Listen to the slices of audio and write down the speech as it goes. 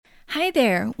Hi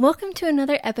there, welcome to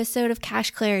another episode of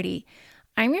Cash Clarity.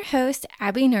 I'm your host,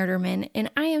 Abby Nerderman, and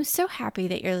I am so happy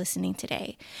that you're listening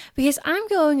today because I'm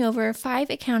going over 5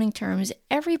 accounting terms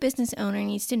every business owner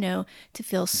needs to know to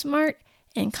feel smart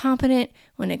and competent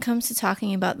when it comes to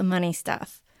talking about the money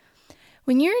stuff.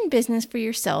 When you're in business for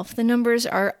yourself, the numbers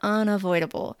are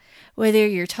unavoidable. Whether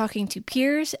you're talking to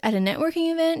peers at a networking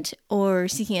event or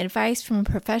seeking advice from a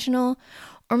professional,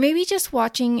 or maybe just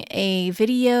watching a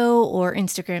video or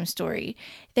Instagram story,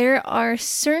 there are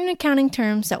certain accounting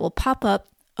terms that will pop up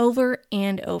over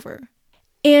and over.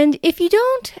 And if you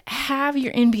don't have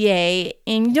your MBA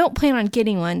and you don't plan on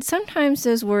getting one, sometimes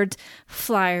those words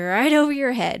fly right over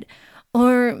your head.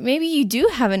 Or maybe you do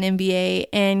have an MBA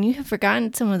and you have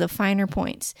forgotten some of the finer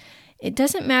points. It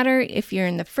doesn't matter if you're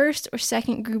in the first or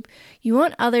second group, you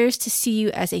want others to see you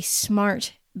as a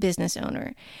smart business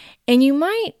owner. And you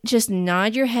might just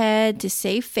nod your head to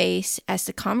save face as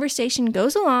the conversation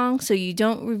goes along so you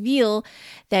don't reveal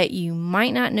that you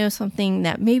might not know something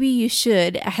that maybe you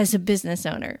should as a business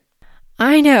owner.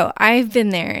 I know, I've been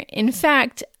there. In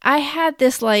fact, I had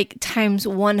this like times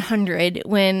 100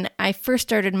 when I first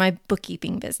started my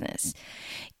bookkeeping business.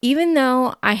 Even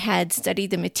though I had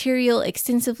studied the material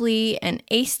extensively and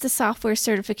aced the software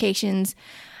certifications,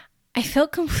 I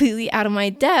felt completely out of my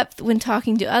depth when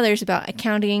talking to others about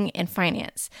accounting and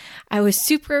finance. I was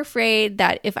super afraid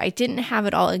that if I didn't have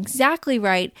it all exactly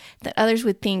right, that others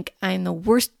would think I'm the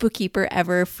worst bookkeeper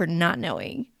ever for not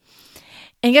knowing.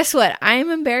 And guess what? I'm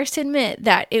embarrassed to admit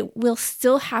that it will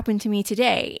still happen to me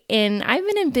today. And I've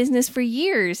been in business for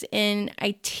years and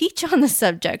I teach on the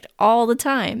subject all the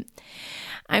time.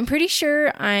 I'm pretty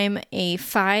sure I'm a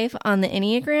 5 on the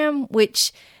Enneagram,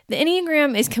 which the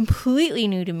Enneagram is completely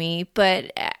new to me,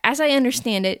 but as I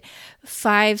understand it,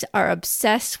 5s are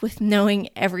obsessed with knowing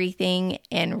everything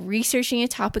and researching a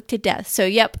topic to death. So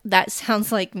yep, that sounds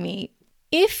like me.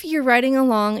 If you're riding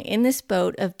along in this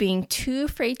boat of being too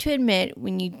afraid to admit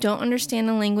when you don't understand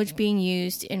the language being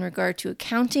used in regard to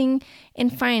accounting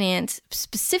and finance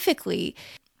specifically,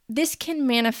 this can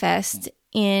manifest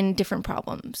in different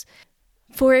problems.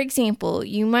 For example,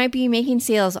 you might be making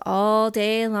sales all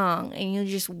day long and you're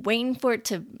just waiting for it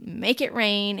to make it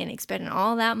rain and expecting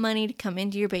all that money to come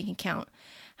into your bank account.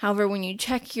 However, when you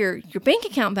check your bank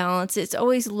account balance, it's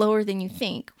always lower than you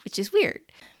think, which is weird.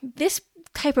 This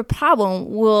type of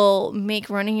problem will make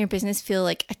running your business feel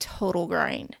like a total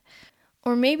grind.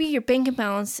 Or maybe your bank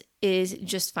balance is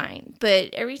just fine,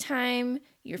 but every time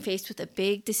you're faced with a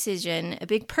big decision, a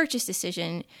big purchase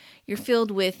decision, you're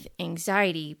filled with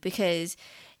anxiety because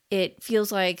it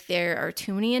feels like there are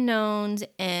too many unknowns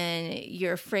and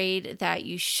you're afraid that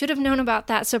you should have known about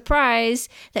that surprise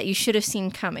that you should have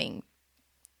seen coming.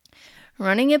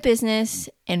 Running a business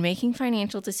and making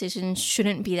financial decisions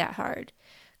shouldn't be that hard.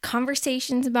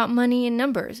 Conversations about money and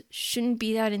numbers shouldn't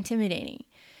be that intimidating.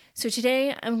 So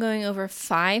today I'm going over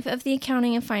 5 of the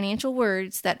accounting and financial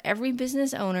words that every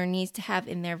business owner needs to have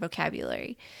in their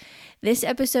vocabulary. This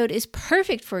episode is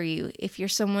perfect for you if you're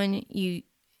someone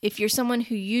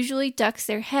who usually ducks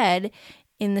their head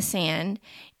in the sand,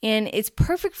 and it's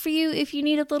perfect for you if you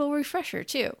need a little refresher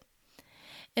too.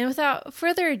 And without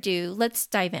further ado, let's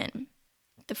dive in.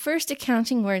 The first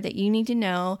accounting word that you need to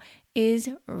know is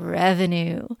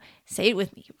revenue. Say it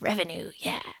with me, revenue,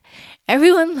 yeah.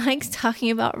 Everyone likes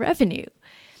talking about revenue.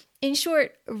 In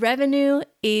short, revenue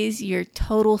is your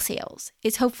total sales.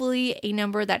 It's hopefully a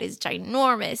number that is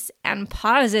ginormous and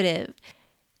positive.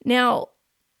 Now,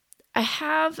 I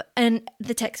have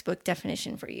the textbook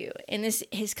definition for you, and this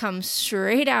has come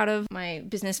straight out of my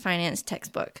business finance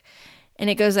textbook, and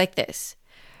it goes like this.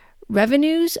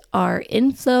 Revenues are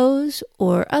inflows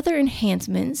or other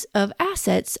enhancements of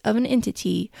assets of an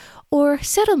entity or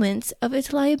settlements of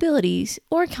its liabilities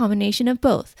or a combination of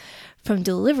both from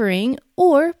delivering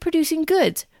or producing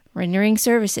goods, rendering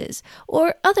services,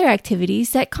 or other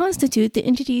activities that constitute the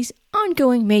entity's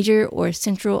ongoing major or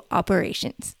central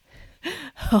operations.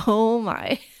 Oh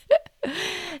my.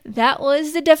 That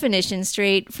was the definition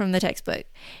straight from the textbook.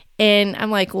 And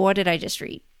I'm like, what did I just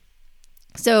read?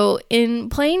 So in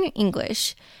plain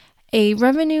English, a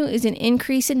revenue is an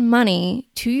increase in money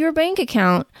to your bank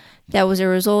account that was a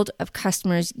result of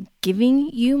customers giving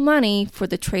you money for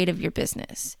the trade of your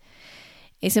business.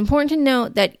 It's important to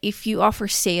note that if you offer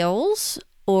sales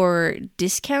or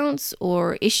discounts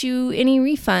or issue any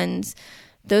refunds,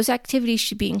 those activities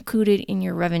should be included in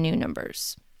your revenue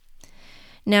numbers.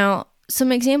 Now,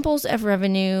 some examples of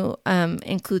revenue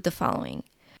include the following.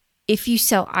 If you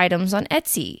sell items on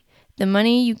Etsy, the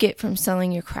money you get from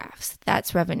selling your crafts,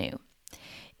 that's revenue.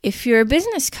 If you're a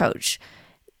business coach,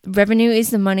 revenue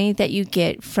is the money that you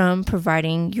get from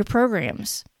providing your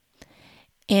programs.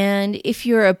 And if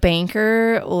you're a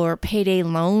banker or payday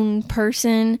loan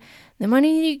person, the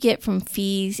money you get from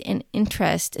fees and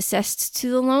interest assessed to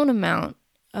the loan amount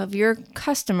of your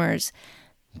customers,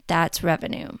 that's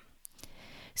revenue.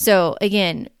 So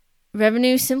again,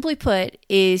 revenue, simply put,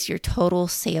 is your total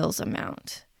sales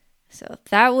amount. So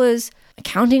that was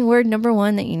accounting word number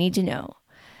 1 that you need to know.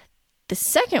 The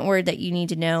second word that you need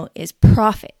to know is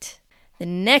profit. The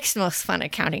next most fun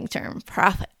accounting term,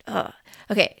 profit.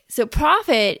 Okay, so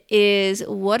profit is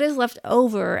what is left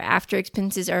over after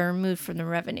expenses are removed from the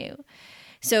revenue.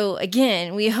 So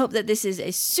again, we hope that this is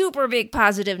a super big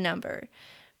positive number.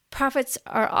 Profits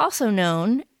are also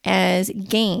known as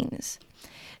gains.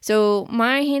 So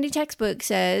my handy textbook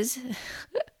says,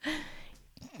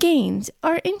 gains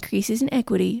are increases in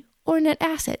equity or net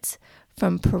assets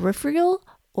from peripheral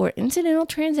or incidental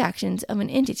transactions of an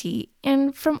entity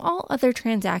and from all other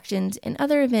transactions and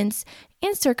other events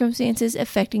and circumstances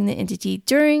affecting the entity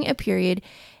during a period,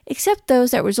 except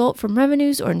those that result from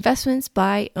revenues or investments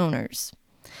by owners.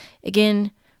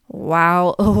 Again,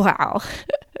 wow, oh wow.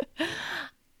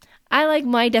 I like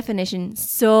my definition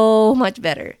so much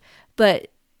better, but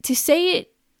to say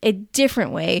it a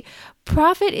different way,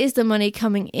 profit is the money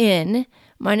coming in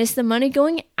minus the money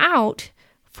going out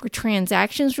for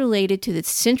transactions related to the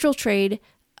central trade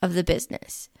of the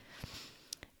business.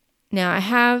 Now, I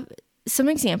have some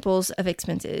examples of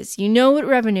expenses. You know what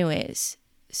revenue is,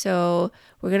 so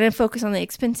we're going to focus on the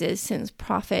expenses since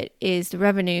profit is the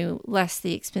revenue less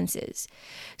the expenses.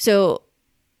 So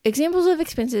examples of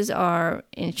expenses are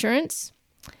insurance,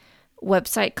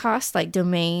 website costs like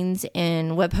domains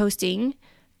and web hosting,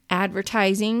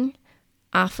 advertising,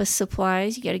 office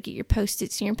supplies. You got to get your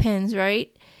Post-its and your pens,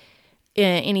 right?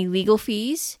 Any legal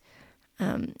fees.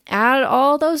 Add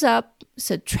all those up,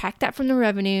 subtract that from the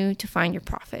revenue to find your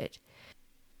profit.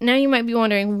 Now you might be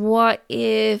wondering, what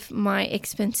if my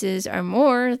expenses are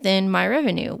more than my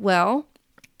revenue? Well,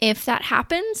 if that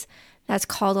happens, that's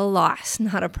called a loss,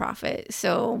 not a profit.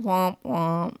 So womp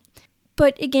womp.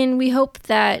 But again, we hope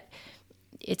that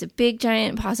it's a big,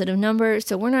 giant positive number,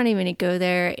 so we're not even going to go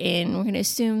there, and we're going to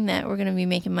assume that we're going to be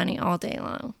making money all day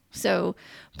long. So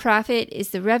profit is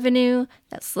the revenue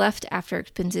that's left after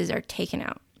expenses are taken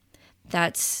out.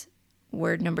 That's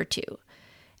word number 2.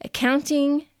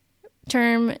 Accounting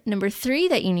term number 3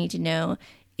 that you need to know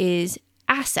is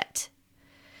asset.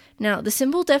 Now, the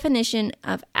simple definition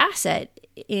of asset,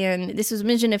 and this was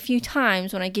mentioned a few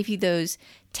times when I give you those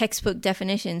textbook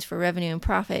definitions for revenue and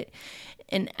profit,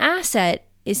 an asset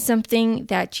is something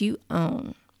that you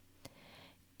own.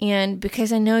 And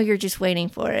because I know you're just waiting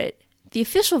for it, the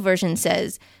official version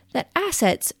says that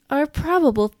assets are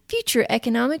probable future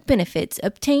economic benefits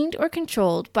obtained or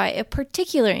controlled by a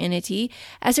particular entity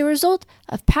as a result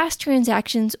of past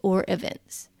transactions or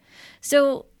events.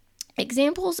 So,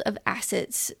 examples of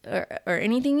assets or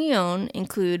anything you own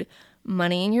include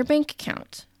money in your bank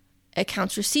account,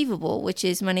 accounts receivable, which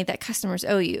is money that customers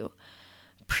owe you,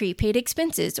 prepaid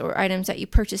expenses or items that you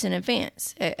purchase in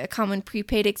advance. A common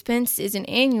prepaid expense is an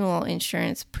annual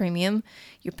insurance premium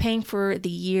you're paying for the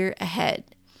year ahead.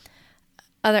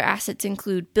 Other assets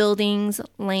include buildings,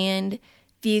 land,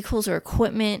 vehicles or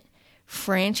equipment,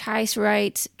 franchise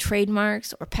rights,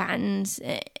 trademarks or patents,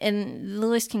 and the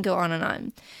list can go on and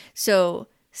on. So,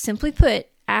 simply put,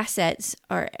 assets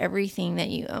are everything that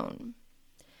you own.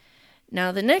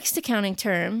 Now, the next accounting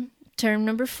term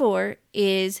number 4,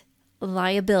 is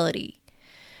liability.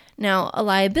 Now, a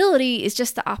liability is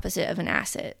just the opposite of an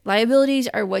asset. Liabilities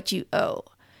are what you owe.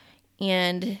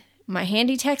 And my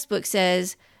handy textbook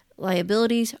says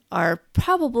liabilities are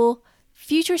probable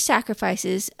future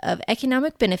sacrifices of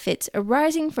economic benefits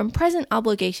arising from present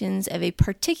obligations of a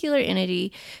particular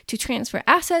entity to transfer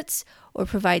assets or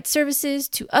provide services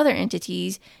to other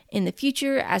entities in the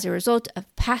future as a result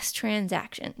of past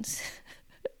transactions.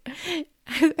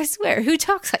 I swear, who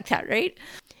talks like that, right?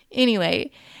 Anyway,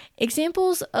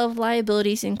 examples of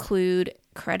liabilities include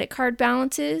credit card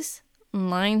balances,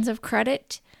 lines of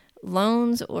credit,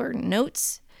 loans or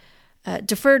notes,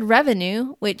 deferred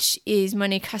revenue, which is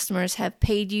money customers have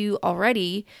paid you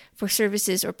already for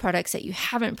services or products that you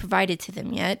haven't provided to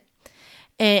them yet.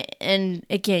 And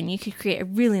again, you could create a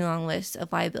really long list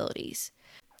of liabilities.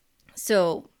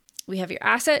 So we have your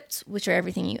assets, which are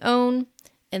everything you own.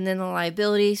 And then the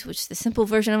liabilities, which the simple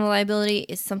version of a liability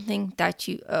is something that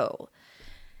you owe.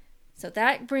 So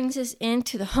that brings us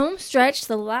into the home stretch,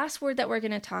 the last word that we're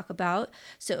going to talk about.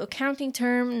 So accounting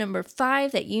term number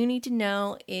 5 that you need to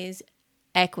know is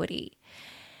equity.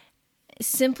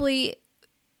 Simply,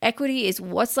 equity is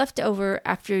what's left over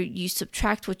after you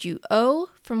subtract what you owe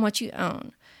from what you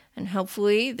own. And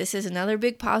hopefully this is another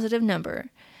big positive number.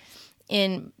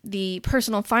 In the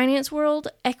personal finance world,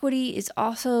 equity is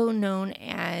also known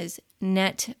as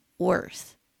net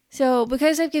worth. So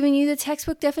because I've given you the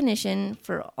textbook definition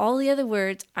for all the other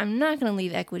words, I'm not going to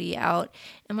leave equity out.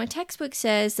 And my textbook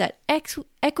says that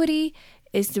equity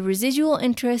is the residual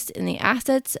interest in the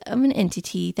assets of an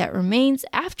entity that remains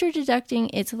after deducting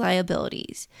its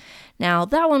liabilities. Now,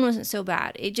 that one wasn't so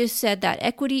bad. It just said that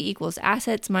equity equals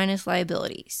assets minus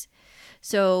liabilities.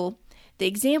 So the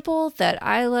example that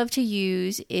I love to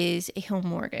use is a home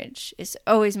mortgage. It's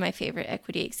always my favorite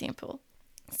equity example.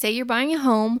 Say you're buying a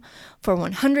home for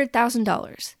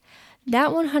 $100,000. That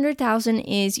 $100,000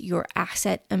 is your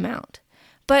asset amount.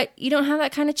 But you don't have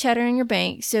that kind of cheddar in your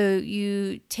bank, so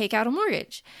you take out a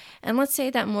mortgage. And let's say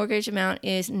that mortgage amount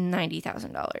is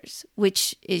 $90,000,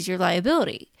 which is your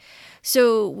liability.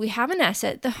 So we have an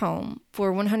asset, the home,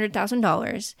 for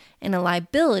 $100,000 and a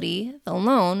liability, the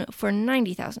loan, for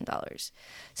 $90,000.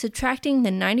 Subtracting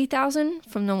the $90,000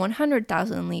 from the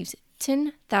 $100,000 leaves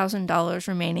 $10,000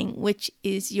 remaining, which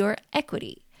is your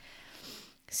equity.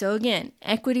 So again,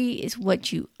 equity is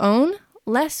what you own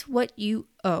less what you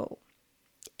owe.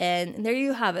 And there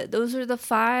you have it. Those are the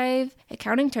 5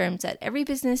 accounting terms that every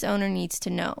business owner needs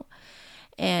to know.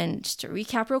 And just to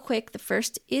recap real quick, the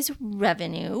first is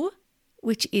revenue,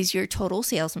 which is your total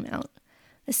sales amount.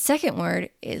 The second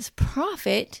word is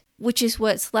profit, which is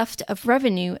what's left of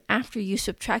revenue after you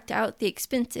subtract out the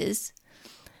expenses.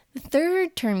 The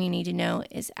third term you need to know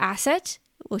is asset,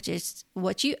 which is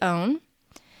what you own.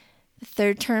 The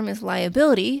third term is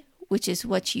liability, which is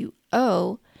what you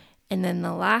owe. And then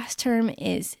the last term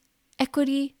is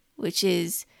equity, which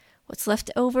is what's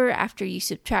left over after you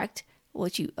subtract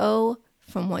what you owe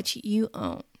from what you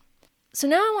own. So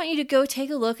now I want you to go take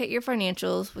a look at your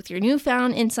financials with your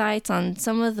newfound insights on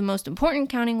some of the most important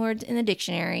accounting words in the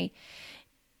dictionary.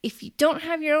 If you don't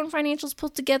have your own financials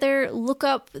pulled together, look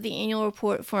up the annual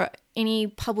report for any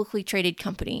publicly traded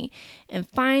company and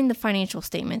find the financial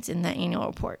statements in that annual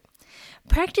report.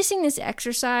 Practicing this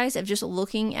exercise of just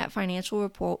looking at financial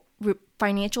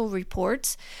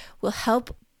reports will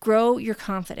help grow your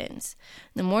confidence.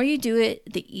 The more you do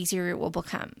it, the easier it will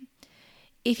become.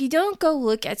 If you don't go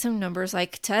look at some numbers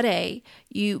like today,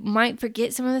 you might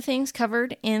forget some of the things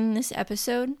covered in this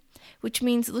episode, which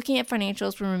means looking at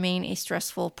financials will remain a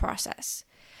stressful process.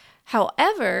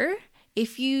 However,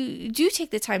 if you do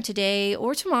take the time today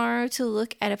or tomorrow to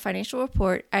look at a financial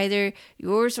report, either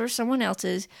yours or someone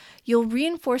else's, you'll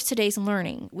reinforce today's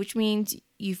learning, which means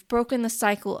you've broken the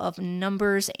cycle of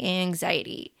numbers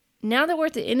anxiety. Now that we're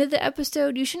at the end of the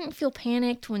episode, you shouldn't feel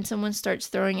panicked when someone starts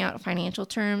throwing out financial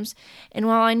terms. And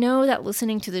while I know that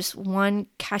listening to this one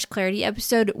Cash Clarity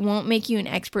episode won't make you an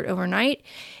expert overnight,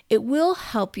 it will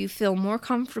help you feel more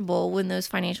comfortable when those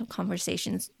financial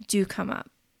conversations do come up.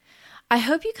 I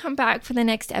hope you come back for the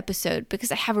next episode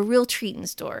because I have a real treat in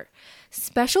store.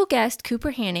 Special guest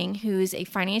Cooper Hanning, who is a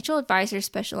financial advisor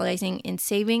specializing in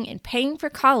saving and paying for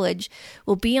college,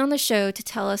 will be on the show to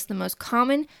tell us the most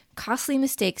common, costly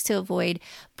mistakes to avoid,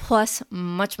 plus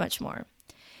much, much more.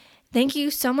 Thank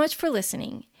you so much for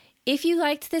listening. If you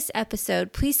liked this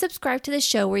episode, please subscribe to the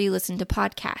show where you listen to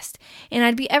podcasts. And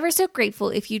I'd be ever so grateful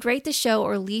if you'd rate the show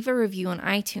or leave a review on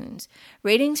iTunes.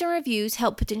 Ratings and reviews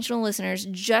help potential listeners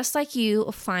just like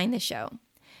you find the show.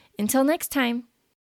 Until next time.